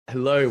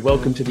Hello,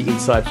 welcome to the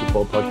Inside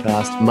Football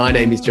Podcast. My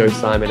name is Joe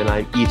Simon and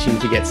I'm itching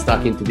to get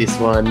stuck into this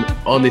one.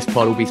 On this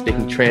pod, we'll be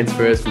speaking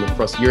transfers from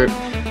across Europe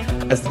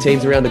as the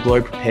teams around the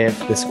globe prepare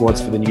for the squads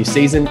for the new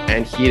season.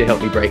 And here to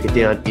help me break it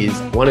down is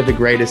one of the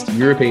greatest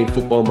European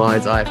football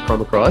minds I have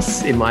come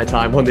across in my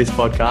time on this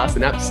podcast,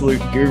 an absolute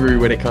guru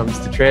when it comes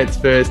to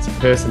transfers, to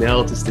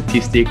personnel, to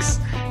statistics.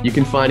 You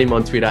can find him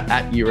on Twitter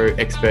at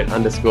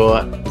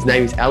 @EuroExpert_. His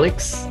name is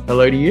Alex.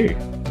 Hello to you.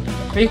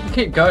 You can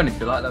keep going if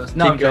you like. That was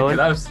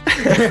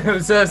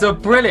a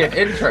brilliant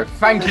intro.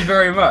 Thank you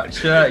very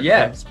much.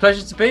 It's a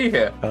pleasure to be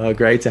here.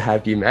 Great to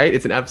have you, mate.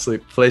 It's an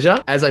absolute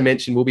pleasure. As I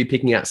mentioned, we'll be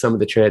picking out some of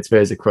the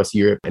transfers across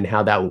Europe and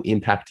how that will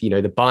impact,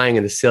 the buying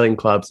and the selling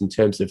clubs in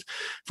terms of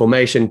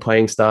formation,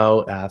 playing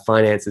style,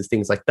 finances,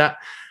 things like that.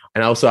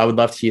 And also, I would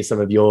love to hear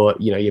some of your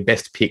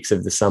best picks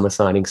of the summer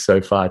signings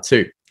so far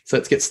too. So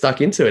let's get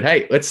stuck into it.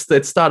 Hey, let's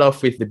start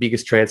off with the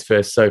biggest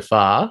transfer so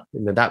far.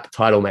 And that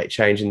title may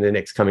change in the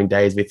next coming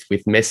days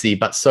with Messi.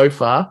 But so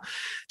far,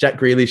 Jack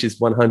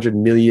Grealish's £100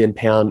 million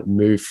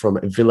move from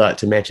Villa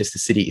to Manchester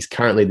City is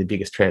currently the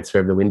biggest transfer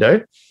of the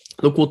window.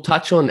 Look, we'll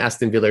touch on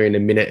Aston Villa in a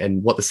minute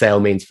and what the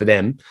sale means for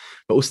them.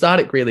 But we'll start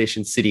at Grealish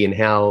and City and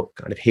how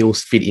kind of he'll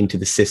fit into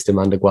the system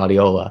under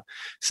Guardiola.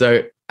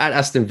 So at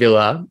Aston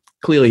Villa,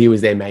 clearly he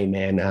was their main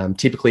man.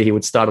 Typically, he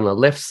would start on the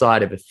left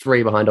side of a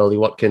three behind Ollie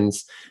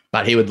Watkins,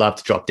 but he would love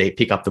to drop deep,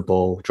 pick up the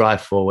ball,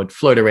 drive forward,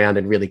 float around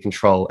and really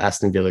control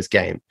Aston Villa's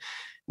game.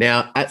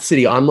 Now, at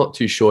City, I'm not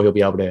too sure he'll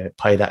be able to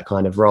play that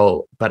kind of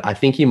role, but I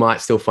think he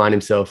might still find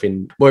himself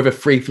in more of a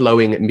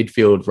free-flowing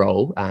midfield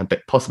role,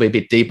 but possibly a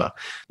bit deeper.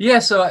 Yeah,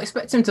 so I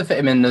expect him to fit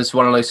him in as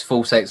one of those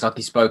false eights like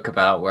he spoke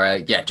about, where,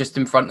 just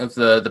in front of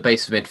the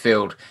base of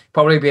midfield,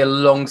 probably be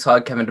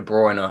alongside Kevin De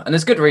Bruyne. And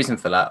there's good reason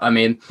for that. I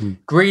mean,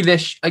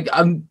 Grealish,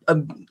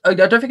 I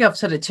don't think I've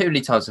said it too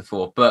many times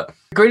before, but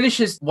Grealish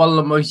is one of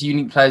the most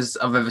unique players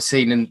I've ever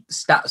seen in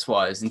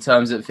stats-wise, in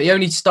terms of he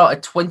only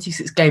started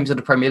 26 games in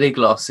the Premier League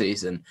last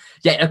season.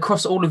 Yet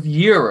across all of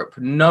Europe,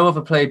 no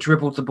other player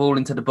dribbled the ball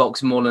into the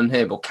box more than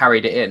him or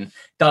carried it in.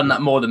 Done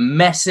that more than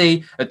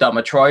Messi,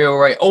 Adama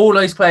Traore. All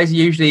those players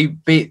usually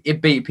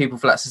beat people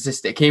for that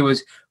statistic. He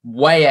was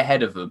way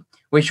ahead of them,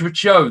 which would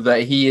show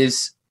that he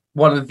is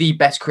one of the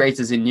best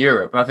creators in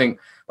Europe. I think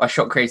by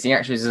shot creating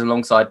actually is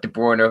alongside De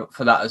Bruyne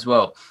for that as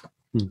well.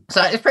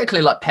 So it's pretty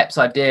clear like Pep's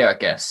idea, I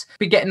guess.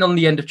 Be getting on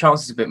the end of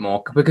chances a bit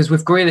more, because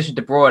with Grealish and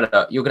De Bruyne,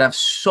 you're going to have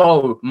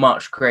so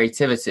much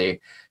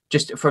creativity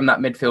just from that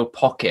midfield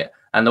pocket,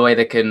 and the way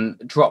they can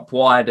drop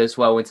wide as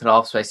well into the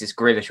half spaces.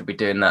 Grealish will be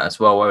doing that as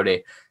well, won't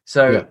he?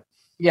 So,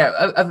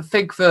 I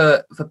think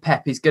for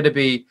Pep, he's going to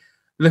be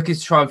looking to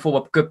try and form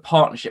a good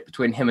partnership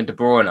between him and De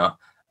Bruyne,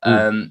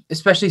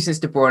 especially since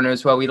De Bruyne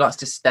as well, he likes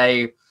to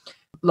stay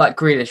like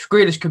Grealish.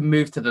 Grealish can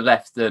move to the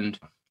left and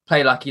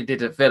play like he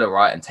did at Villa,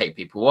 right, and take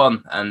people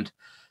on. And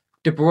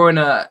De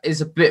Bruyne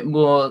is a bit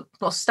more,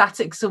 not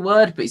static's the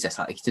word, but he's just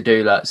likely to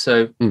do that.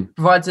 So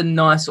provides a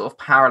nice sort of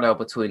parallel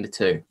between the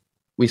two.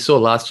 We saw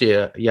last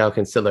year, João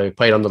Cancelo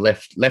played on the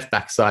left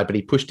back side, but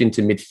he pushed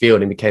into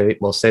midfield and became a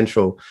bit more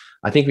central.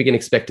 I think we can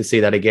expect to see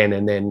that again,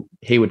 and then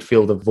he would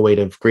fill the void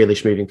of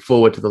Grealish moving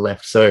forward to the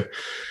left. So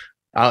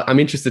I'm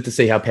interested to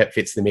see how Pep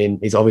fits them in.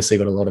 He's obviously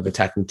got a lot of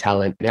attacking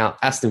talent. Now,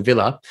 Aston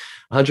Villa,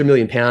 £100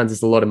 million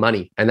is a lot of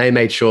money, and they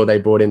made sure they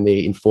brought in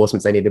the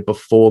enforcements they needed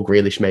before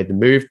Grealish made the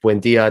move.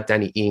 Buendia,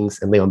 Danny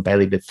Ings and Leon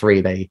Bailey, the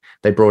three they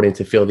brought in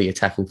to fill the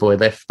attacking void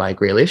left by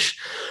Grealish.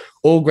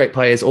 All great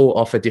players, all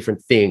offer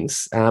different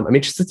things. I'm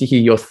interested to hear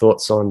your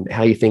thoughts on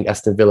how you think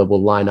Aston Villa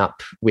will line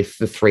up with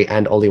the three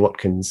and Ollie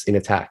Watkins in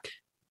attack.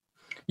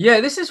 Yeah,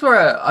 this is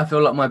where I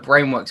feel like my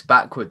brain works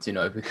backwards,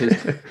 because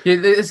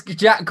it's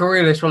Jack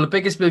Grealish, one of the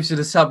biggest moves in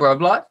the summer. I'm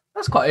like,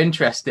 that's quite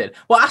interesting.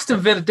 What Aston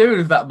Villa doing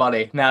with that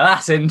money? Now,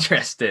 that's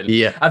interesting.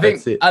 Yeah, I think,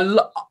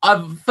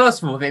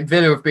 first of all, I think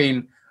Villa have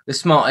been the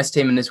smartest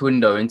team in this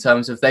window in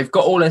terms of they've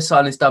got all their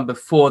signings done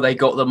before they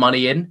got the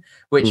money in,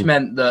 which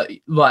meant that,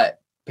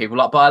 people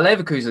like Bayer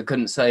Leverkusen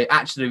couldn't say,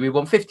 actually, we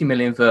want 50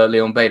 million for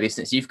Leon Bailey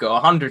since you've got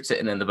 100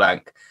 sitting in the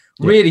bank.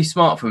 Really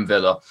smart from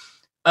Villa.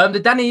 The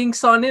Danny Ings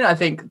signing, I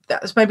think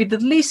that's maybe the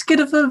least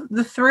good of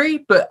the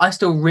three, but I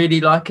still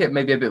really like it.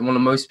 Maybe a bit more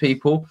than most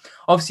people.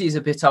 Obviously, he's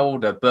a bit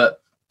older,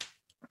 but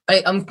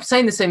I'm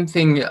saying the same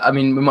thing. I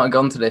mean, we might go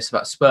on to this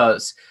about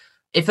Spurs.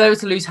 If they were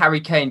to lose Harry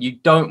Kane, you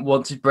don't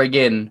want to bring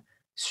in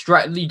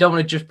you don't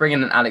want to just bring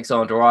in an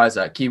Alexander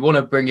Isak. You want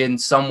to bring in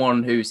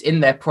someone who's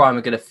in their prime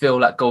and going to fill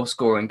that goal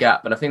scoring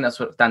gap. And I think that's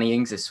what Danny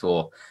Ings is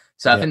for.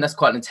 So I think that's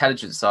quite an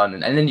intelligent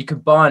signing. And then you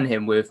combine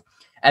him with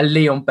a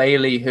Leon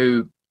Bailey,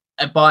 who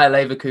at Bayer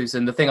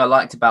Leverkusen, the thing I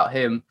liked about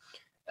him,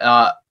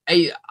 I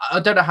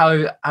don't know how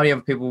many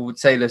other people would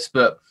say this,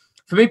 but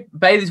for me,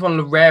 Bailey's one of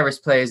the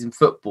rarest players in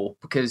football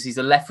because he's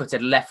a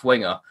left-footed left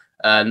winger,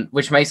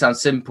 which may sound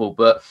simple,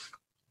 but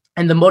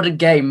in the modern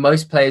game,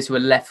 most players who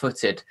are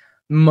left-footed,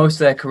 most of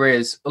their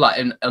careers, like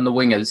on the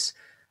wingers,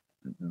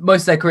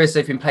 most of their careers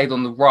they've been played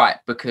on the right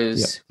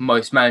because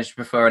most managers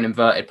prefer an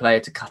inverted player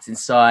to cut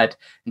inside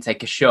and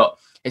take a shot.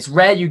 it's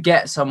rare you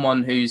get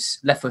someone who's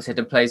left-footed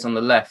and plays on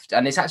the left,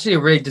 and it's actually a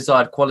really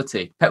desired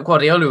quality. Pep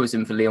Guardiola was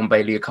in for Leon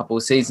Bailey a couple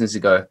of seasons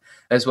ago,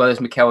 as well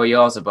as Mikel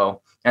Oyarzabal.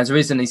 And the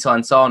reason he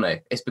signed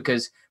Sane is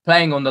because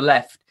playing on the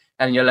left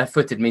and you're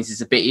left-footed means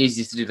it's a bit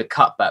easier to do the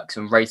cutbacks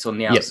and race on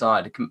the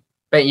outside. It can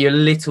make you a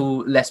little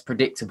less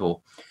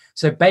predictable.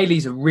 So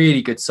Bailey's a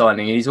really good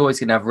signing, and he's always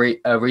going to have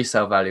a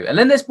resale value. And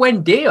then there's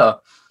Buendia,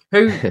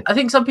 who I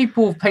think some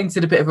people have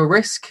painted a bit of a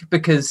risk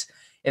because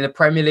in the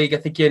Premier League, I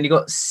think he only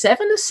got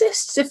 7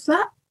 assists, if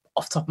that,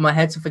 off the top of my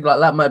head, something like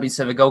that. Might have been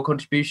 7 goal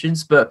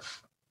contributions. But,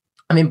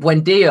 I mean,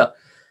 Buendia's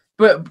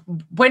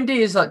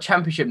like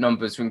championship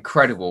numbers were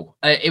incredible.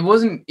 It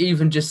wasn't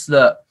even just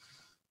that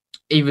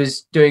he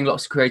was doing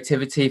lots of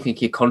creativity. I think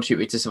he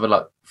contributed to something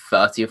like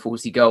 30 or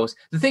 40 goals.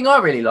 The thing I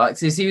really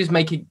liked is he was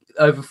making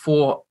over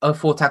four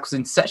tackles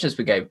in sections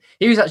per game.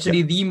 He was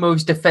actually the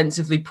most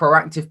defensively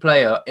proactive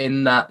player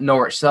in that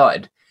Norwich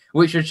side,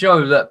 which would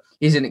show that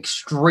he's an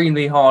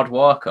extremely hard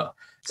worker.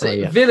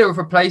 So Villa have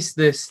replaced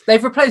this.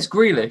 They've replaced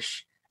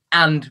Grealish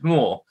and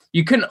more.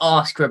 You couldn't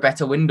ask for a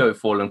better window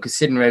for them,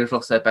 considering they've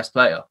lost their best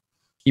player.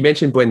 You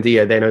mentioned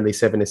Buendia, then only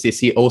 7 assists.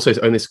 He also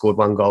only scored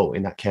 1 goal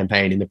in that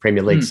campaign in the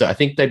Premier League. So I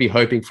think they'd be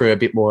hoping for a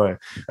bit more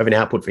of an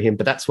output for him.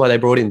 But that's why they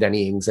brought in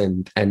Danny Ings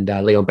and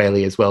Leon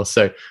Bailey as well.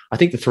 So I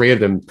think the 3 of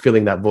them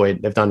filling that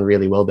void, they've done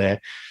really well there.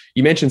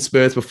 You mentioned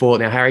Spurs before.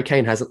 Now, Harry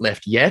Kane hasn't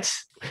left yet.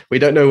 We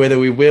don't know whether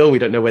we will. We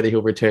don't know whether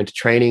he'll return to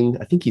training.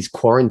 I think he's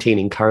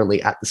quarantining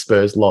currently at the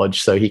Spurs Lodge,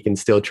 so he can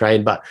still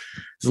train. But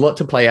there's a lot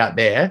to play out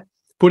there.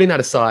 Putting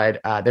that aside,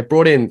 they've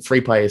brought in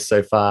 3 players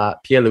so far,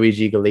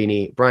 Pierluigi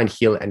Golini, Bryan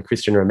Gil and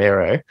Christian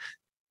Romero.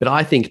 But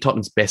I think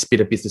Tottenham's best bit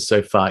of business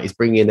so far is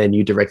bringing in their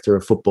new director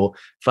of football,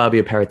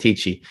 Fabio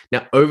Paratici.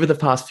 Now, over the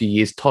past few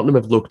years, Tottenham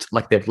have looked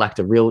like they've lacked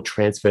a real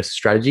transfer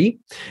strategy.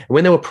 And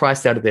when they were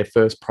priced out of their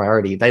first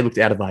priority, they looked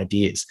out of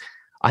ideas.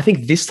 I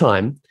think this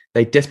time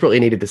they desperately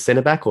needed a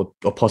centre-back or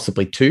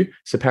possibly 2.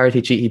 So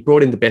Paratici, he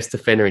brought in the best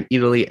defender in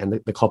Italy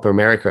and the Copa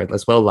America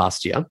as well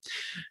last year.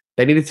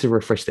 They needed to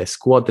refresh their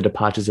squad. The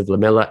departures of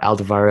Lamela,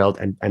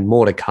 Alderweireld, and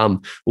more to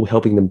come will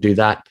helping them do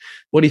that.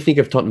 What do you think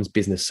of Tottenham's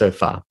business so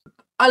far?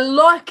 I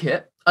like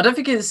it. I don't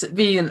think it's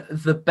being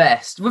the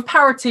best. With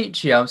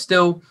Paratici,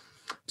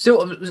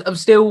 I'm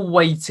still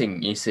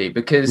waiting, you see,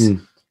 because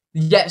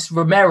yes,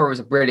 Romero is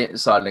a brilliant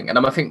signing. And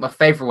I think my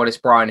favourite one is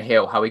Bryan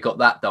Gil. How he got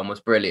that done was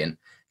brilliant.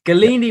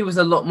 Golini was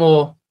a lot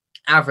more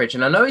average.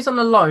 And I know he's on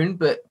the loan,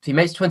 but if he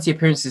makes 20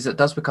 appearances, it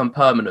does become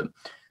permanent.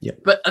 Yeah.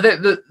 But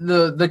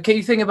the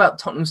key thing about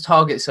Tottenham's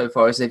targets so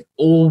far is they've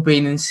all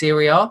been in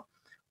Serie A,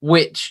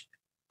 which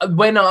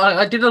when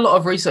I did a lot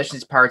of research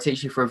into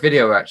Paratici for a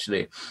video,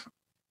 actually,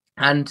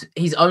 and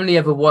he's only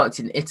ever worked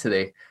in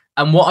Italy.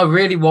 And what I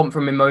really want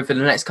from him over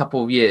the next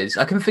couple of years,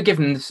 I can forgive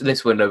him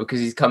this window because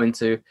he's come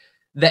into,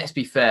 let's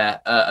be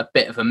fair, a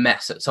bit of a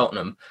mess at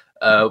Tottenham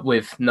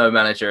with no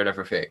manager and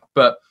everything.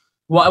 But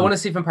what I want to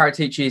see from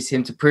Paratici is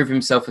him to prove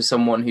himself as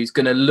someone who's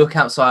going to look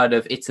outside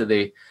of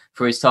Italy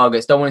for his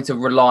targets. Don't want him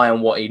to rely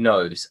on what he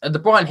knows. And the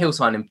Bryan Gil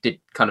signing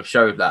did kind of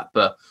show that,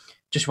 but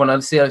just want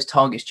to see those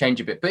targets change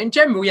a bit. But in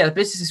general, yeah, the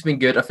business has been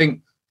good. I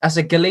think, as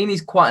I said,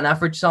 Golini's quite an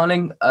average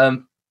signing,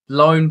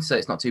 loan, so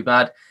it's not too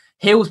bad.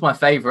 Gil's my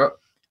favourite.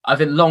 I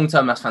think long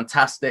term that's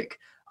fantastic.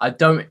 I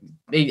don't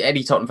need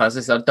any Tottenham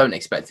fans. I don't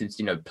expect him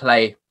to,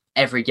 play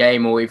every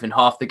game or even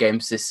half the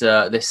games this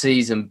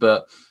season,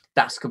 but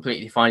that's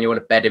completely fine. You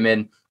want to bed him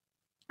in.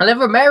 And then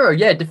Romero,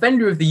 yeah,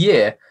 defender of the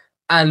year.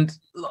 And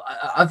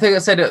I think I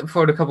said it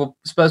before in a couple of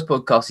Spurs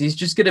podcasts. He's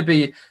just going to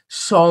be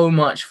so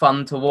much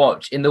fun to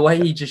watch in the way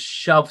he just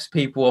shoves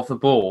people off the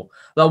ball.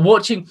 Like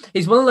watching,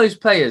 he's one of those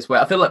players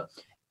where I feel like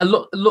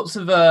lots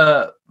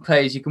of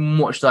players you can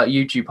watch like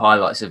YouTube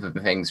highlights of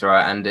things,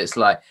 right? And it's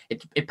like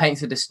it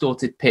paints a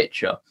distorted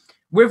picture.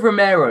 With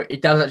Romero,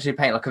 it does actually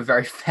paint like a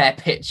very fair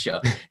picture.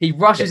 He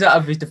rushes out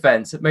of his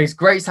defence, makes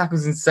great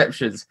tackles and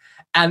interceptions.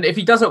 And if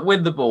he doesn't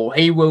win the ball,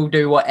 he will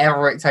do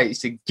whatever it takes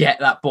to get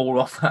that ball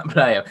off that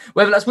player,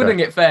 whether that's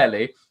winning it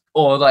fairly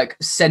or like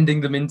sending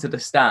them into the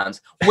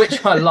stands,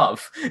 which I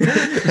love.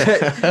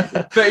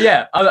 But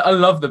yeah, I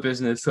love the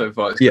business so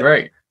far. It's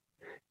great.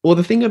 Well,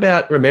 the thing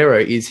about Romero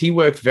is he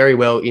worked very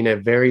well in a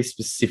very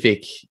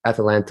specific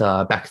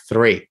Atalanta back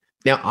 3.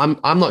 Now,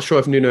 I'm not sure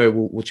if Nuno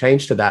will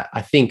change to that.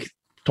 I think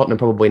Tottenham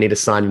probably need to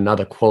sign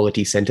another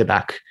quality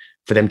centre-back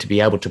for them to be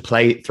able to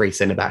play 3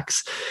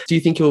 centre-backs. Do you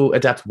think he'll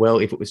adapt well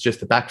if it was just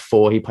the back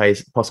 4? He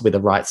plays possibly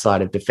the right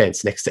side of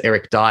defence next to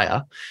Eric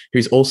Dyer,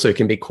 who's also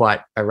can be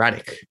quite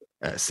erratic,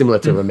 similar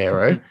to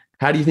Romero.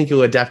 How do you think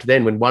he'll adapt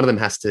then when one of them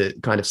has to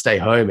kind of stay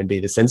home and be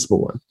the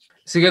sensible one?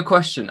 It's a good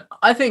question.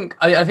 I think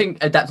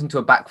adapting to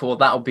a back 4,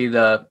 that'll be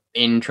the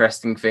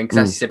interesting thing. Because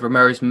as you said,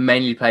 Romero's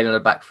mainly played on a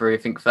back 3. I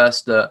think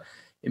first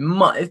it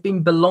might have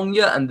been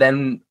Bologna and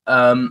then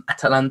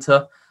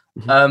Atalanta.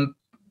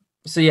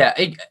 So yeah,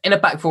 in a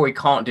back 4, he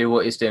can't do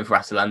what he's doing for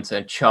Atalanta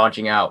and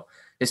charging out,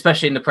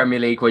 especially in the Premier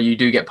League where you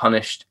do get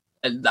punished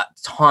that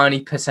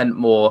tiny percent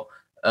more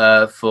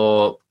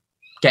for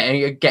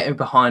getting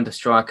behind a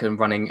striker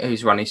and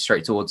who's running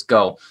straight towards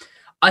goal.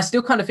 I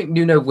still kind of think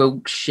Nuno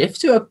will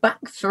shift to a back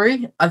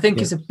three. I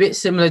think it's a bit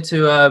similar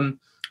to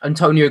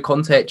Antonio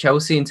Conte at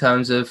Chelsea in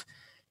terms of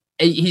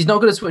he's not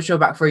going to switch to a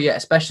back three yet,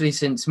 especially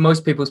since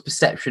most people's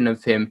perception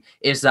of him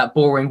is that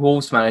boring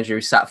Wolves manager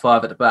who sat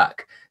 5 at the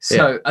back.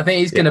 So I think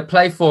he's going to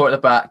play 4 at the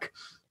back,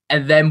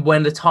 and then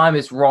when the time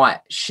is right,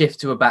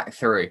 shift to a back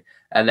three.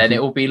 And then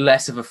it will be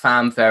less of a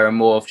fanfare and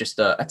more of just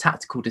a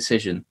tactical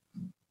decision.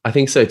 I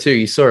think so too.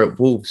 You saw at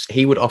Wolves,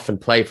 he would often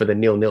play for the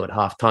 0-0 at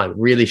halftime,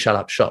 really shut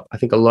up shop. I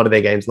think a lot of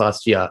their games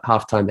last year,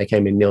 halftime, they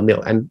came in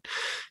 0-0.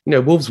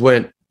 And, Wolves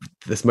weren't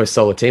the most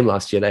solid team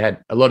last year. They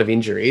had a lot of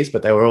injuries,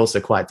 but they were also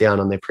quite down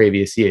on their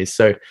previous years.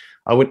 So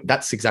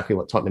that's exactly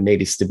what Tottenham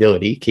need, is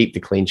stability, keep the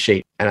clean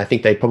sheet. And I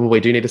think they probably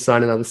do need to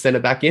sign another centre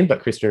back in,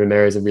 but Christian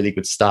Romero is a really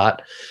good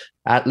start.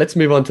 Let's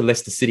move on to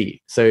Leicester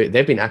City. So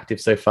they've been active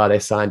so far. They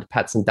signed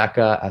Patson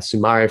Daka,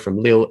 Soumaré from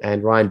Lille,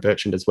 and Ryan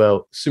Bertrand as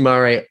well.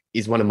 Soumaré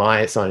is one of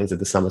my signings of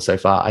the summer so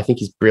far. I think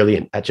he's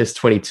brilliant at just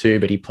 22,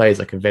 but he plays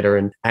like a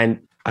veteran. And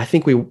I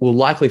think we will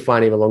likely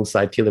find him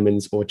alongside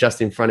Tielemans or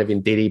just in front of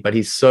Ndidi, but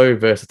he's so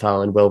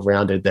versatile and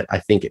well-rounded that I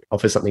think it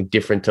offers something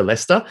different to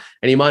Leicester.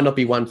 And he might not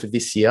be one for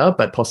this year,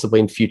 but possibly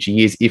in future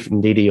years if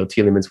Ndidi or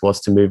Tielemans was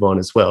to move on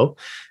as well.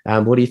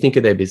 What do you think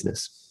of their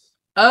business?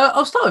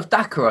 I'll start with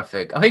Daka,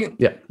 I think.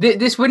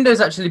 This window's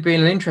actually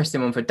been an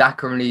interesting one for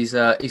Daka and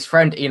his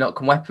friend Enoch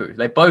Mwepu.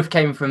 They both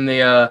came from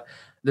the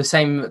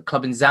same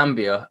club in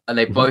Zambia, and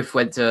they both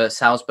went to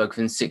Salzburg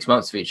within 6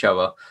 months of each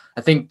other.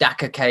 I think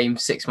Daka came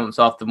 6 months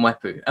after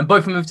Mwepu, and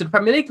both moved to the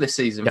Premier League this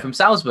season from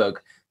Salzburg.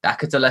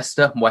 Daka to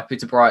Leicester, Mwepu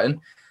to Brighton.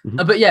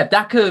 But yeah,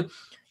 Daka,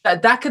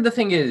 the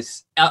thing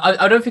is,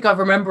 I don't think I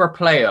remember a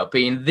player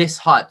being this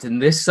hyped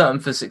and this certain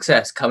for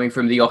success coming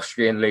from the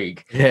Austrian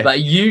league.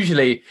 Like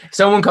usually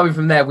someone coming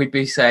from there, we'd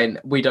be saying,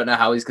 we don't know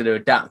how he's going to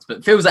adapt, but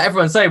it feels like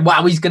everyone's saying,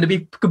 wow, he's going to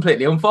be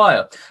completely on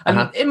fire.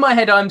 And in my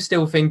head, I'm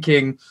still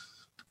thinking,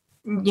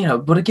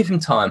 would I give him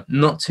time?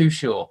 Not too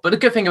sure. But the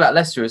good thing about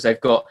Leicester is they've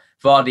got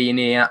Vardy and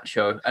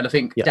Iheanacho, and I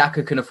think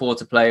Daka can afford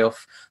to play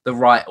off the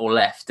right or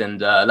left, and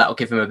that'll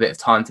give him a bit of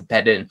time to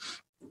bed in.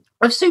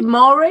 With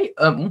Soumaré,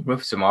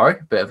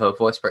 bit of a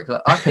voice break.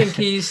 I think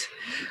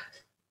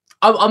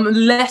I'm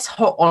less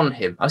hot on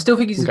him. I still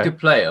think he's a good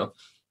player.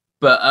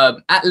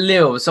 But at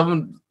Lille,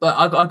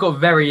 I got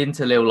very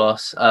into Lille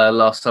last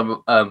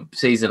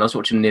season. I was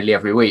watching nearly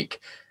every week.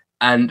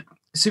 And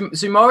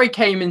Soumaré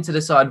came into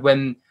the side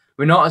when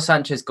Renato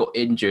Sanchez got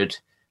injured.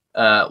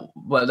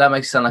 Well, that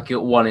makes it sound like he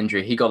got one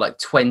injury. He got like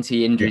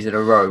 20 injuries in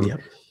a row.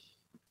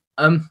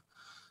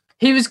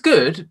 He was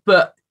good,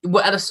 but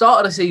at the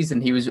start of the season,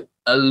 he was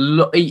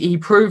he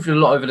proved a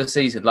lot over the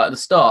season. Like at the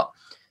start,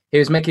 he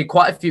was making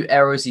quite a few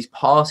errors. His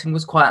passing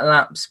was quite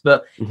lapsed,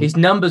 but his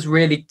numbers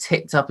really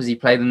ticked up as he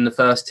played in the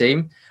first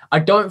team. I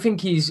don't think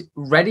he's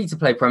ready to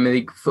play Premier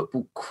League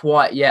football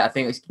quite yet. I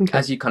think,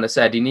 as you kind of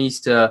said, he needs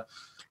to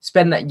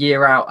spend that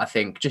year out, I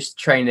think, just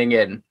training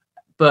in.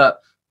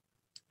 But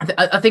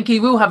I think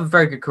he will have a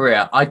very good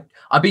career.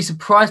 I'd be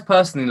surprised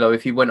personally, though,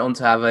 if he went on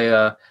to have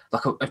a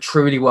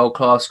truly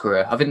world-class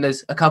career. I think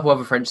there's a couple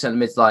other French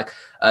centre-mids like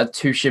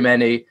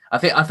Tchouaméni. I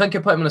think I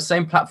put him on the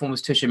same platform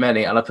as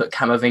Tchouaméni, and I put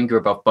Camavinga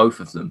above both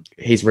of them.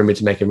 He's rumored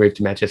to make a move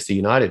to Manchester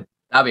United.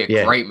 That'd be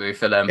a great move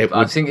for them.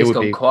 I think it's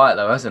gone quiet,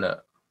 though, hasn't it?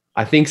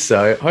 I think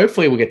so.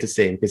 Hopefully we'll get to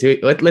see him, because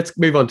let's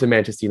move on to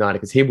Manchester United,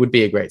 because he would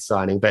be a great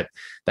signing. But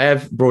they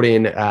have brought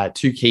in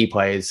 2 key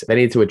players. They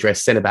need to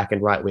address centre-back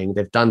and right wing.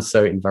 They've done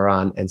so in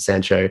Varane and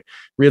Sancho.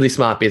 Really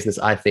smart business,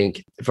 I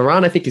think.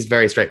 Varane, I think, is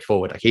very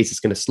straightforward. Like, he's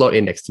just going to slot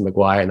in next to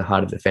Maguire in the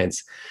heart of the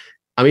defence.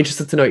 I'm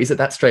interested to know, is it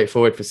that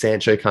straightforward for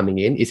Sancho coming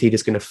in? Is he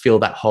just going to fill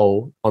that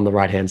hole on the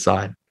right-hand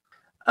side?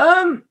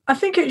 I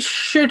think it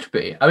should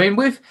be. I mean,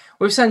 with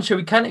Sancho,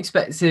 we can't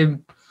expect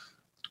him...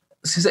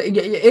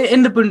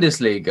 In the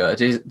Bundesliga,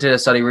 did a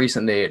study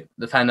recently.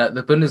 They found out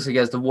the Bundesliga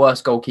has the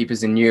worst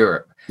goalkeepers in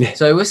Europe.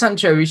 So with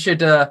Sancho, we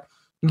should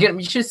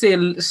see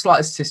a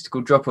slight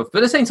statistical drop off. But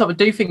at the same time, I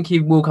do think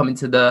he will come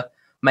into the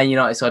Man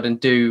United side and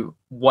do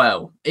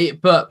well.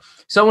 But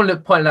someone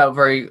pointed out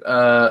very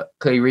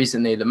clearly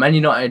recently that Man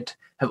United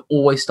have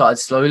always started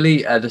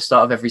slowly at the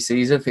start of every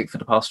season. I think for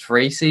the past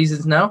 3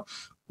 seasons now.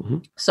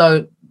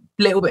 So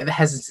a little bit of a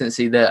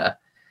hesitancy there.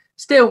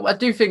 Still, I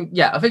do think,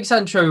 I think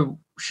Sancho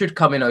should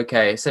come in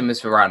okay, same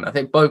as Varane. I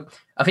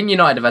think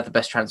United have had the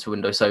best transfer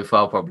window so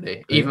far,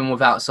 probably, even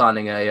without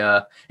signing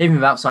a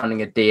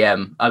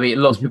DM. I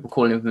mean, lots of people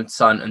calling him to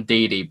sign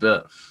Ndidi,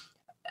 but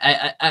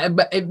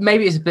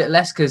maybe it's a bit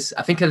less, because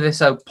I think of this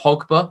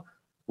Pogba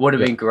would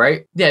have been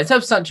great. Yeah, in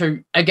terms of Sancho,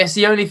 I guess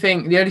the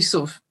only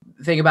sort of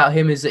thing about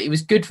him is that he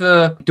was good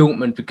for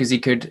Dortmund because he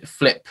could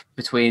flip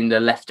between the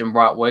left and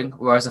right wing,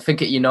 whereas I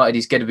think at United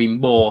he's going to be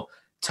more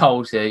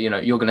told to,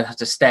 you're going to have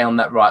to stay on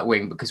that right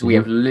wing because we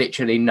have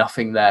literally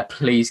nothing there.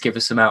 Please give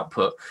us some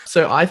output.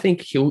 So I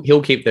think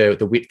he'll keep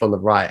the width on the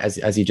right,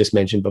 as you just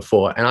mentioned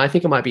before. And I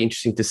think it might be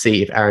interesting to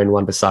see if Aaron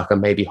Wan-Bissaka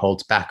maybe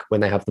holds back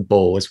when they have the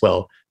ball as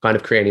well. kind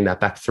of creating that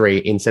back three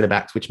in centre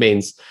backs, which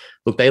means,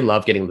 look, they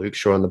love getting Luke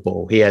Shaw on the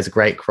ball. He has a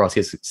great cross, he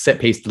has set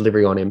piece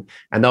delivery on him,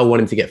 and they'll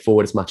want him to get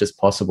forward as much as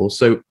possible.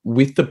 So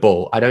with the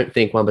ball, I don't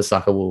think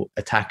Wan-Bissaka will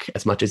attack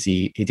as much as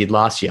he did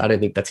last year. I don't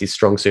think that's his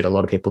strong suit. A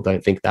lot of people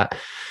don't think that,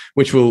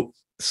 which will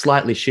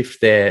slightly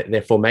shift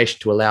their formation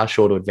to allow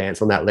Shaw to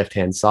advance on that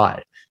left-hand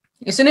side.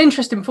 It's an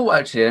interesting thought,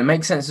 actually, and it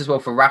makes sense as well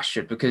for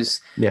Rashford, because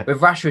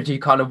with Rashford, you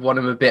kind of want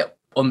him a bit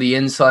on the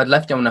inside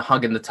left. You want to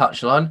hug in the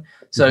touchline.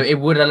 So it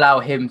would allow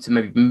him to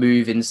maybe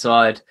move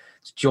inside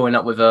to join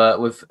up with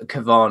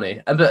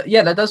Cavani. But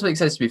yeah, that does make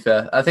sense, to be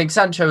fair. I think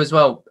Sancho as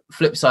well,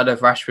 flip side of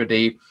Rashford,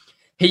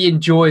 he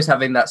enjoys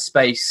having that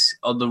space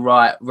on the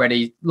right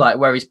ready, like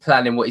where he's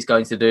planning what he's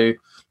going to do,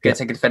 going to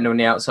take a defender on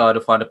the outside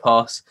or find a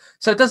pass.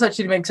 So it does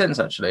actually make sense,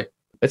 actually.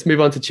 Let's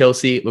move on to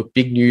Chelsea. Look,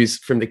 big news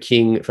from the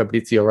king,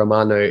 Fabrizio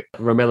Romano.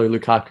 Romelu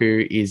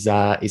Lukaku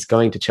is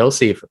going to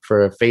Chelsea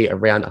for a fee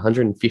around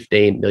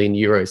 115 million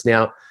euros.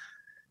 Now,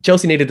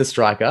 Chelsea needed a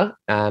striker,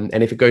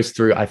 and if it goes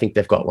through, I think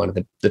they've got one of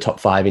the top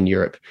 5 in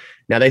Europe.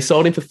 Now, they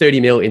sold him for 30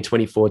 mil in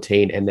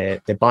 2014, and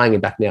they're buying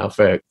him back now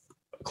for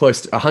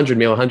close to 100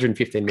 mil,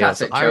 115 mil.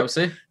 Classic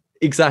Chelsea.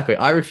 Exactly.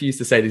 I refuse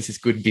to say this is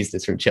good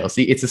business from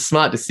Chelsea. It's a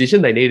smart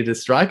decision. They needed a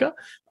striker.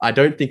 I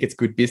don't think it's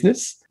good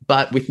business.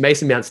 But with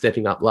Mason Mount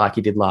stepping up like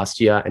he did last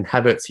year, and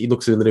Havertz, he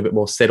looks a little bit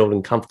more settled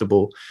and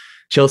comfortable.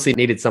 Chelsea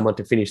needed someone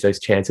to finish those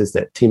chances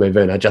that Timo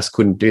Werner just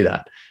couldn't do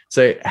that.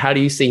 So how do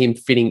you see him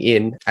fitting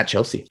in at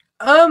Chelsea?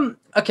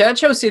 Okay, at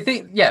Chelsea, I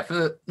think,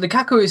 for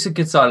Lukaku, it's a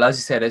good side. As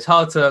you said, it's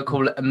hard to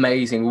call it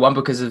amazing. One,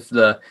 because of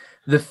the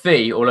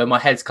fee, although my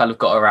head's kind of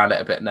got around it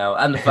a bit now,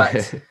 and the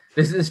fact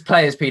this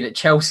player's been at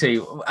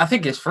Chelsea, I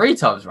think it's 3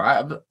 times,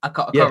 right? I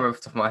can't remember off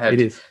the top of my head.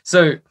 It is.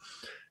 So,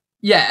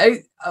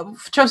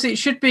 for Chelsea, it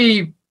should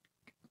be.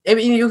 I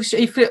mean,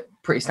 he fit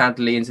pretty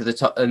standardly into the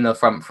top in the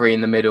front 3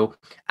 in the middle.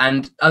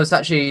 And I was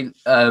actually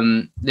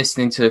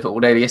listening to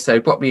Football Daily yesterday.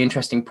 Brought me an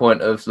interesting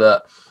point of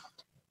that.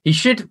 He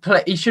should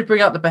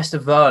bring out the best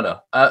of Werner.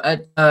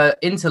 At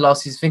Inter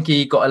last season, I think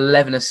he got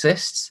 11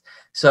 assists.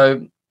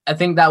 So I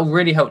think that will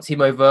really help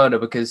Timo Werner,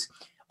 because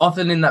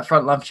often in that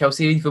front line for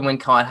Chelsea, even when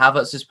Kai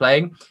Havertz was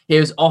playing, he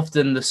was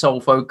often the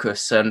sole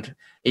focus, and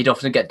he'd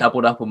often get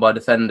doubled up on by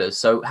defenders.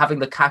 So having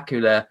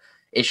Lukaku there,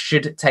 it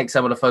should take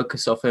some of the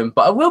focus off him.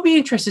 But I will be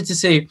interested to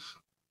see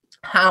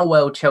how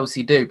well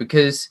Chelsea do,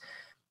 because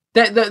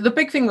the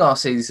big thing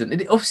last season,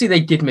 obviously they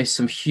did miss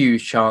some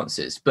huge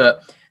chances,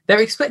 but their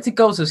expected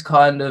goals was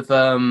kind of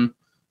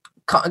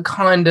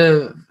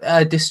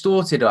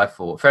distorted, I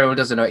thought. For anyone who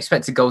doesn't know,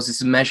 expected goals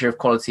is a measure of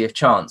quality of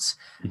chance.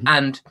 Mm-hmm.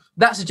 And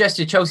that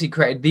suggested Chelsea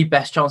created the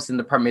best chance in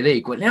the Premier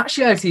League. Well, in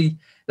actuality,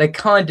 they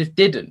kind of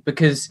didn't,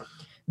 because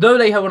though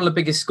they have one of the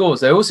biggest scores,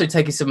 they're also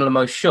taking some of the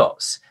most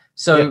shots.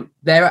 So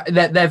their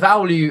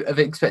value of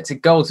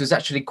expected goals was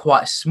actually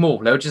quite small.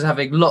 They were just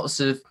having lots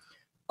of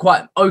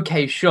quite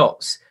okay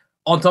shots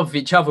on top of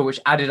each other, which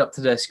added up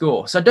to their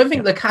score. So I don't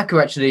think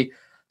Lukaku actually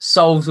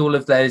solves all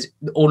of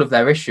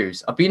their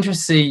issues. I'd be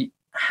interested to see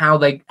how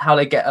they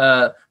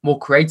get more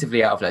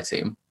creatively out of their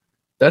team.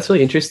 That's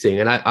really interesting.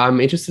 And I'm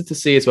interested to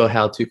see as well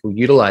how Tuchel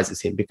utilizes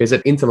him, because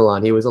at Inter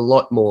Milan, he was a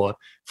lot more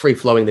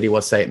free-flowing than he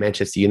was, say, at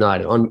Manchester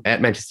United.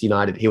 At Manchester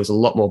United, he was a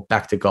lot more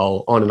back to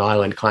goal, on an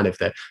island, kind of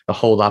the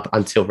hold up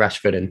until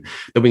Rashford and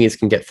the wingers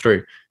can get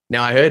through.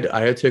 Now, I heard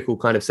Tuchel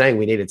kind of saying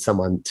we needed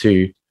someone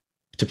to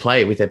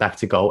play with their back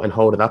to goal and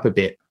hold it up a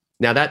bit.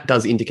 Now, that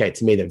does indicate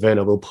to me that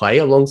Werner will play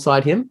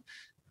alongside him,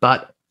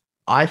 but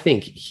I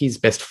think his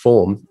best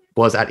form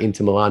was at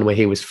Inter Milan, where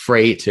he was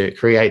free to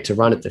create, to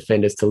run at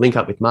defenders, to link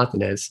up with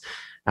Martinez.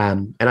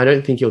 And I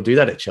don't think he'll do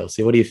that at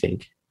Chelsea. What do you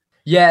think?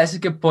 Yeah, it's a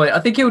good point. I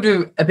think he'll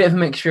do a bit of a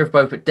mixture of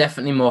both, but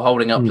definitely more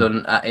holding up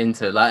than at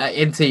Inter. Like at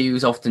Inter, he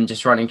was often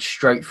just running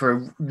straight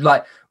through,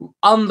 like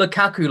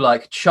Lukaku,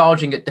 like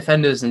charging at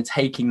defenders and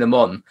taking them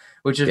on,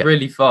 which is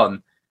really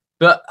fun.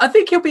 But I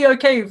think he'll be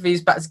okay if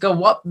he's back to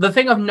goal. The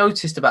thing I've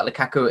noticed about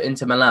Lukaku at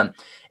Inter Milan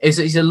is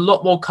that he's a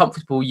lot more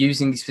comfortable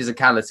using his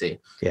physicality.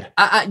 Yeah.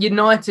 At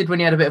United, when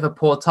he had a bit of a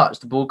poor touch,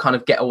 the ball kind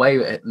of get away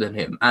with it than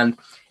him. And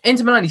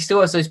Inter Milan, he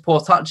still has those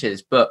poor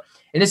touches, but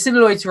in a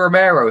similar way to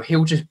Romero,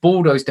 he'll just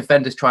bulldoze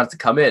defenders trying to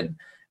come in.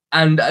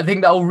 And I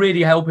think that will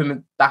really help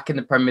him back in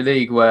the Premier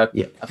League, where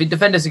I think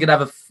defenders are going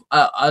to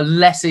have a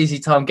less easy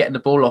time getting the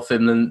ball off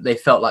him than they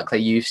felt like they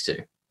used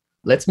to.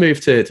 Let's move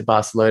to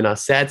Barcelona.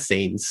 Sad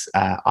scenes.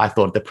 I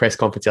thought at the press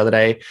conference the other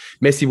day,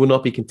 Messi will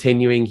not be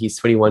continuing his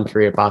 21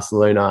 career at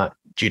Barcelona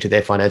due to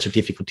their financial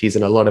difficulties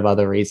and a lot of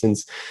other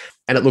reasons.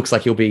 And it looks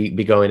like he'll be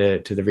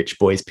going to the rich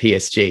boys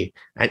PSG.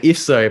 And if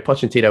so,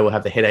 Pochettino will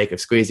have the headache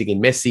of squeezing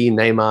in Messi,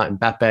 Neymar,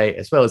 Mbappe,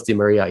 as well as Di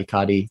Maria,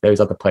 Icardi, those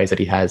other players that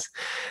he has.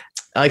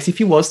 Alex, if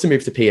he was to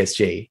move to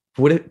PSG,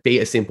 would it be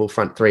a simple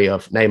front 3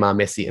 of Neymar,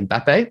 Messi, and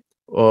Mbappe?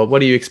 Or what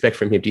do you expect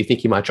from him? Do you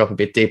think he might drop a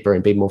bit deeper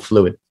and be more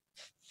fluid?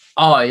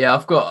 Oh,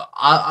 yeah,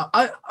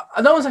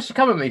 no one's actually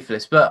come at me for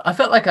this, but I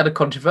felt like I had a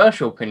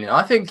controversial opinion.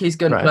 I think he's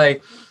going to play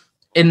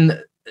in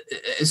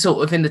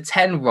sort of in the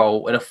 10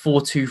 role in a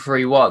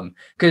 4-2-3-1,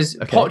 because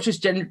Poch is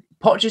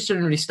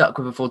generally stuck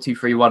with a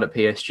 4-2-3-1 at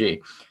PSG.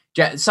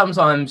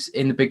 Sometimes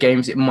in the big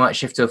games, it might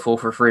shift to a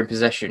 4-3 in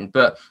possession,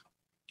 but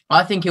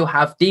I think he'll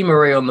have Di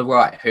Maria on the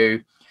right, who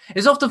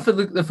is often for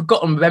the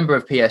forgotten member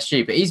of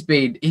PSG, but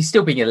he's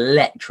still being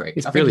electric.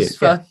 He's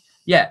brilliant.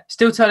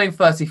 Still turning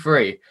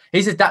 33.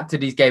 He's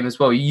adapted his game as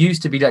well. He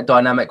used to be that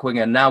dynamic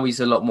winger. Now he's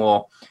a lot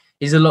more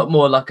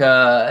like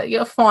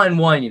a fine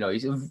wine,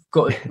 He's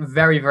got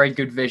very, very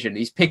good vision.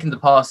 He's picking the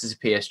passes of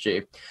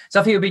PSG. So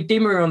I think it'll be Di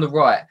Maria on the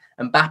right,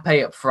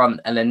 Mbappe up front,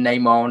 and then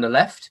Neymar on the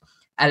left,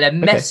 and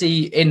then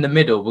Messi in the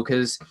middle.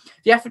 Because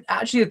if you have to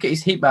actually look at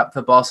his heat map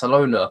for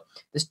Barcelona,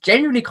 that's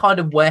generally kind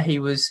of where he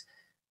was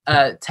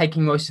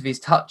taking most of his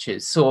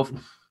touches, sort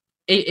of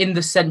in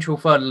the central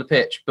third of the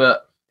pitch.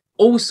 But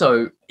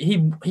also,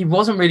 he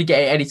wasn't really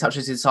getting any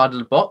touches inside of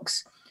the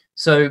box.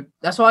 So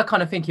that's why I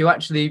kind of think I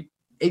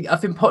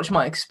think Poch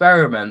might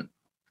experiment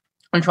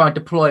and try and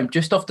deploy him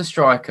just off the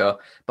striker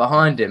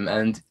behind him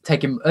and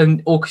take him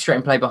and orchestrate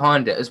and play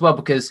behind it as well,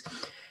 because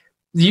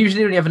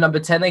usually when you have a number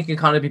 10, they can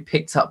kind of be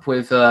picked up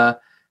with one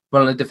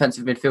of the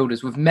defensive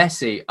midfielders. With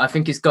Messi, I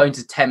think it's going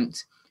to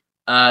tempt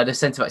the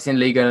centre-backs in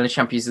Liga and the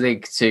Champions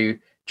League to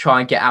try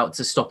and get out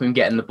to stop him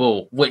getting the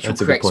ball, which will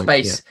create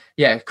space.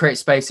 Yeah, create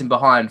space in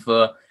behind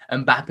for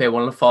Mbappe,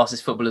 one of the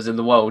fastest footballers in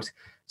the world,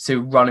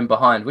 to run in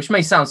behind, which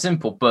may sound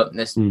simple, but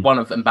it's one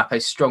of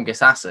Mbappe's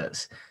strongest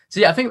assets.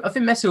 So yeah, I think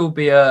Messi will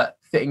be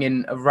fitting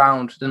in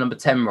around the number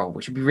 10 role,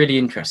 which would be really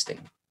interesting.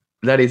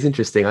 That is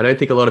interesting. I don't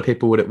think a lot of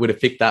people would have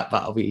picked that,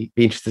 but I'll be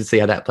interested to see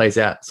how that plays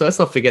out. So let's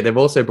not forget, they've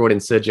also brought in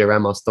Sergio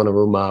Ramos,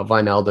 Donnarumma,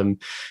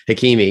 Wijnaldum,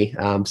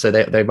 Hakimi. So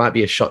they might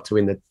be a shot to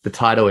win the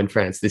title in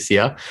France this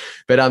year.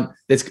 But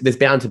there's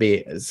bound to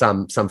be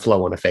some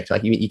flow-on effect.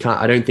 Like you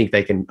can't. I don't think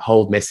they can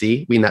hold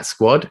Messi in that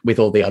squad with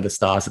all the other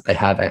stars that they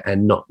have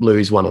and not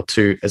lose one or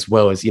two, as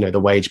well as the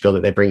wage bill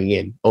that they're bringing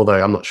in.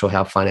 Although I'm not sure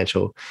how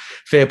financial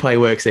fair play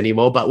works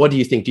anymore. But what do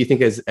you think? Do you think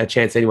there's a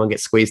chance anyone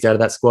gets squeezed out of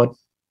that squad?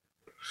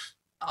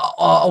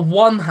 On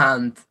one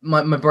hand,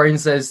 my brain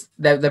says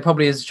there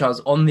probably is a chance.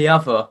 On the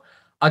other,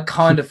 I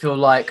kind of feel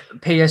like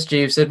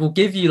PSG have said, we'll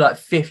give you like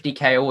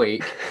 50k a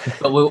week,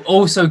 but we'll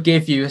also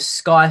give you a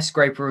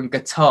skyscraper and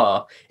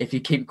guitar if you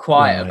keep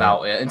quiet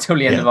about it until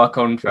the end of our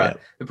contract.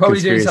 They're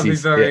probably doing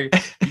something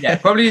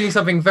probably doing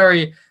something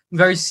very,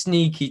 very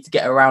sneaky to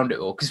get around it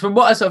all. Because from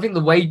what I saw, I think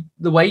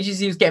the wages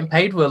he was getting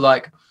paid were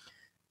like,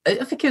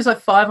 I think it was like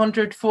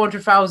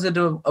 400,000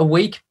 a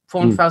week,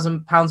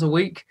 £400,000 a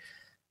week.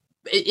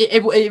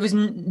 It was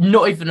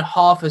not even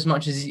half as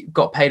much as he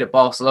got paid at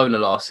Barcelona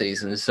last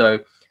season. So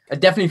I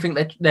definitely think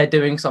that they're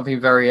doing something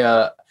very,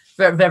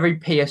 very, very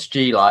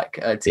PSG-like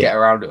to get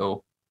around it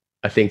all.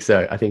 I think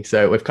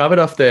so. We've covered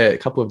off a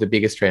couple of the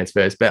biggest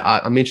transfers, but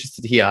I'm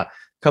interested to hear a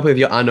couple of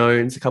your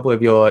unknowns, a couple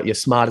of your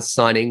smartest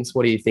signings.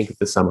 What do you think of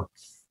the summer?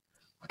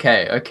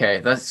 Okay,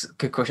 that's a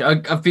good question.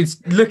 I've been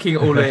looking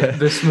at all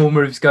the small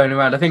moves going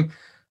around. I think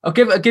I'll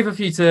give a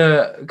few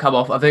to come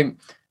off. I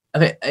think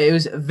it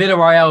was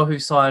Villarreal who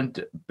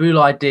signed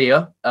Boulaye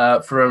Dia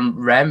from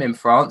Rennes in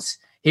France.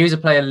 He was a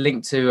player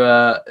linked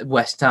to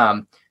West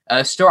Ham.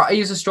 He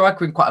was a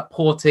striker in quite a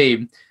poor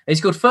team. He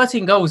scored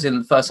 13 goals in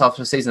the first half of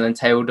the season and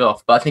tailed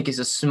off. But I think it's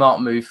a smart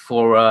move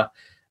for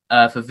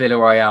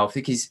Villarreal. I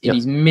think he's in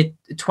his mid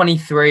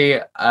 23.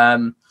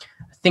 I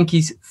think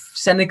he's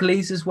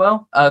Senegalese as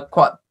well.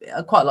 Quite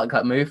like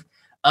that move.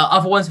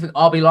 Other ones, I think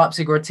RB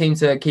Leipzig are a team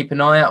to keep an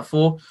eye out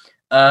for.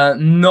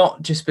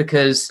 Not just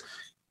because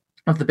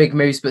of the big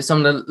moves, but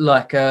some of the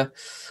like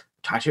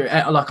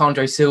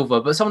Andre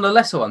Silva, but some of the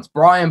lesser ones.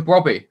 Brian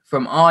Brobby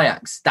from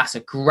Ajax, that's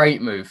a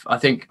great move. I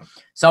think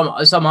some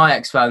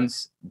Ajax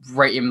fans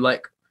rate him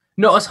like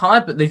not as high,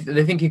 but they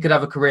think he could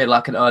have a career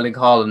like an Erling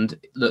Haaland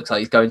looks like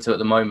he's going to at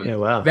the moment. Yeah,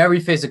 wow. Very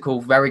physical,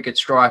 very good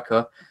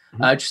striker.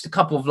 Just a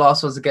couple of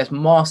last ones against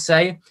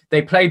Marseille.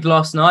 They played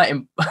last night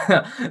in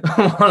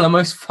one of the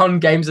most fun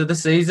games of the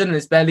season, and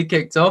it's barely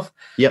kicked off.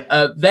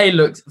 Yep. They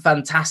looked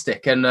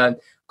fantastic, and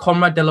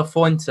Conrad de la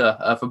Fuente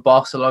for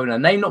Barcelona,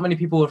 name not many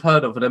people have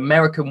heard of, an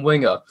American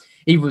winger.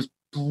 He was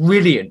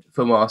brilliant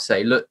for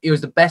Marseille. Look, he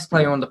was the best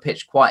player on the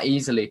pitch quite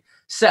easily.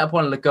 Set up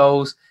one of the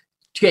goals.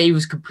 He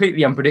was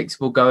completely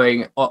unpredictable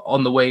going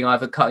on the wing,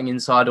 either cutting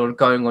inside or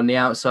going on the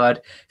outside.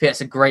 I think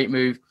that's a great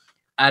move.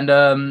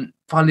 And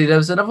finally, there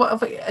was another,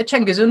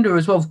 Cengiz Under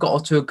as well, got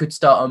off to a good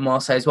start on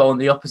Marseille as well on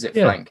the opposite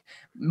flank.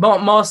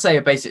 Marseille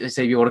are basically the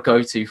team you want to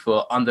go to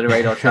for under the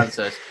radar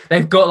transfers.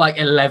 They've got like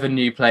 11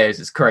 new players.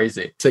 It's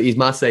crazy. So is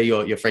Marseille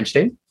your French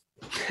team?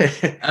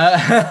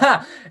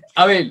 I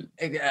mean,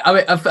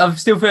 I'm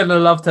still feeling the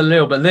love to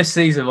Lille, but this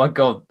season, my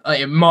God,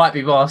 it might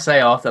be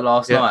Marseille after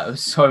last night. It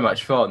was so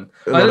much fun.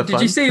 Did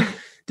you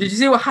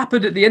see what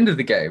happened at the end of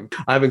the game?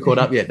 I haven't caught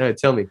up yet. No,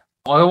 tell me.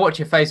 I'll watch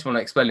your face when I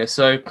explain this.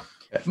 So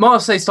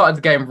Marseille started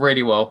the game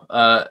really well.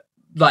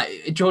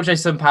 Like Jorge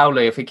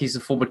Sampaoli, I think he's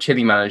the former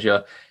Chile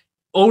manager.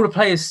 All the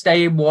players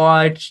staying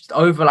wide, just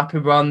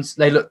overlapping runs.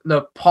 They're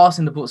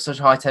passing the ball at such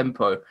a high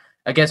tempo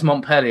against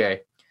Montpellier.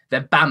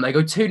 Then bam, they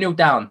go 2-0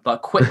 down,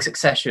 like quick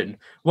succession.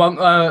 One,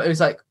 it was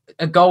like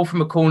a goal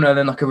from a corner,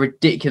 then like a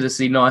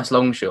ridiculously nice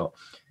long shot.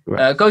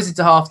 Right. Goes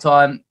into half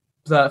time.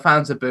 the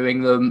fans are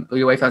booing them,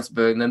 the away fans are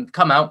booing them,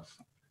 come out.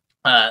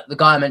 The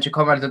guy I mentioned,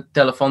 Conrad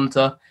De La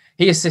Fonte,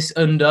 he assists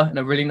Under in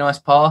a really nice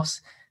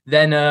pass.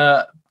 Then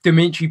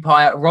Dimitri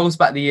Payet rolls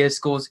back the ears,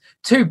 scores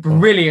 2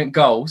 brilliant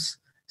goals.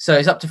 So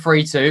it's up to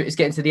 3-2. It's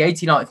getting to the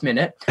 89th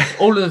minute.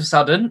 All of a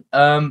sudden,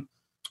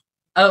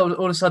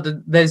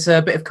 there's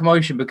a bit of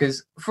commotion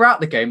because throughout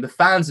the game, the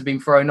fans have been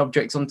throwing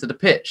objects onto the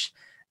pitch.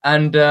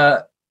 And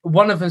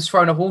one of them's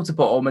thrown a water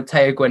bottle on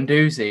Matteo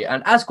Guendouzi.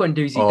 And as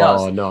Guendouzi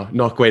does... Oh, no,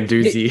 not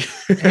Guendouzi.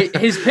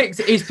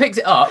 He's picked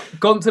it up,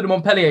 gone to the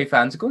Montpellier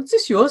fans, gone, is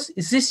this yours?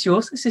 Is this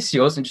yours? Is this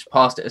yours? And just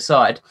passed it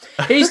aside.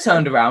 He's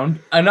turned around,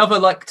 another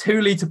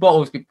 2-litre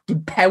bottle's been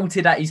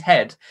pelted at his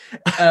head.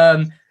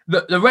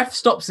 The ref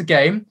stops the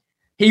game.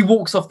 He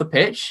walks off the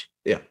pitch.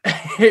 Yeah.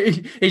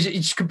 he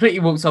just completely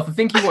walks off. I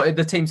think he wanted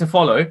the team to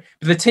follow,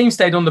 but the team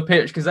stayed on the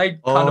pitch because they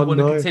kind of want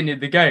to continue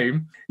the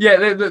game. Yeah,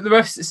 the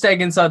ref's staying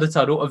inside the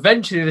tunnel.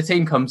 Eventually, the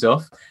team comes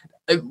off.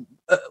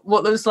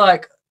 What looks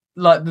like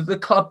the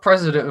club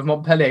president of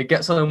Montpellier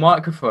gets on a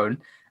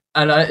microphone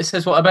and it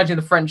says, well, imagine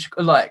the French,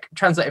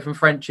 translated from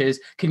French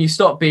is, can you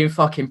stop being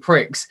fucking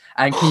pricks?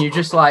 And can you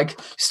just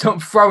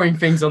stop throwing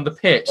things on the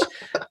pitch?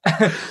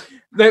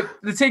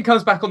 The team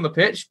comes back on the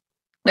pitch.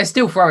 They're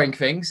still throwing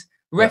things.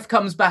 Ref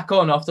comes back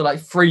on after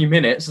 3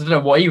 minutes. I don't know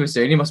what he was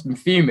doing. He must have been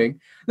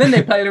fuming. Then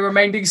they play the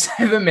remaining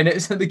 7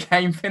 minutes and the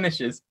game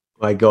finishes.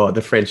 My God,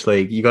 the French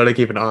league. You got to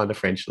keep an eye on the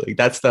French league.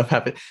 That stuff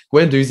happened.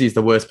 Guendouzi is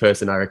the worst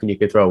person I reckon you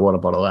could throw a water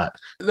bottle at.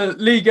 The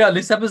Liga,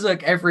 this happens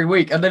every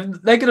week. And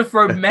they're going to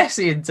throw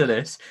Messi into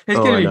this. There's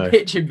going to be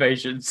pitch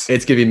invasions.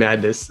 It's going to be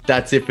madness.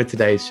 That's it for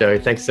today's show.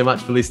 Thanks so much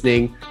for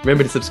listening.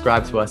 Remember to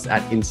subscribe to us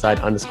at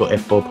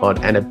inside_F4pod.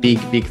 And a big,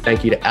 big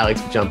thank you to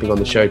Alex for jumping on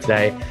the show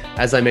today.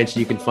 As I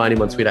mentioned, you can find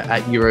him on Twitter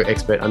at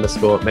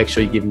EuroExpert_. Make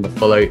sure you give him a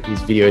follow. His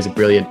videos are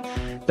brilliant.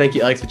 Thank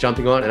you, Alex, for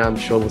jumping on. And I'm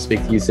sure we'll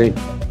speak to you soon.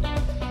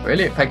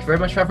 Brilliant. Thank you very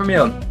much for having me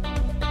on.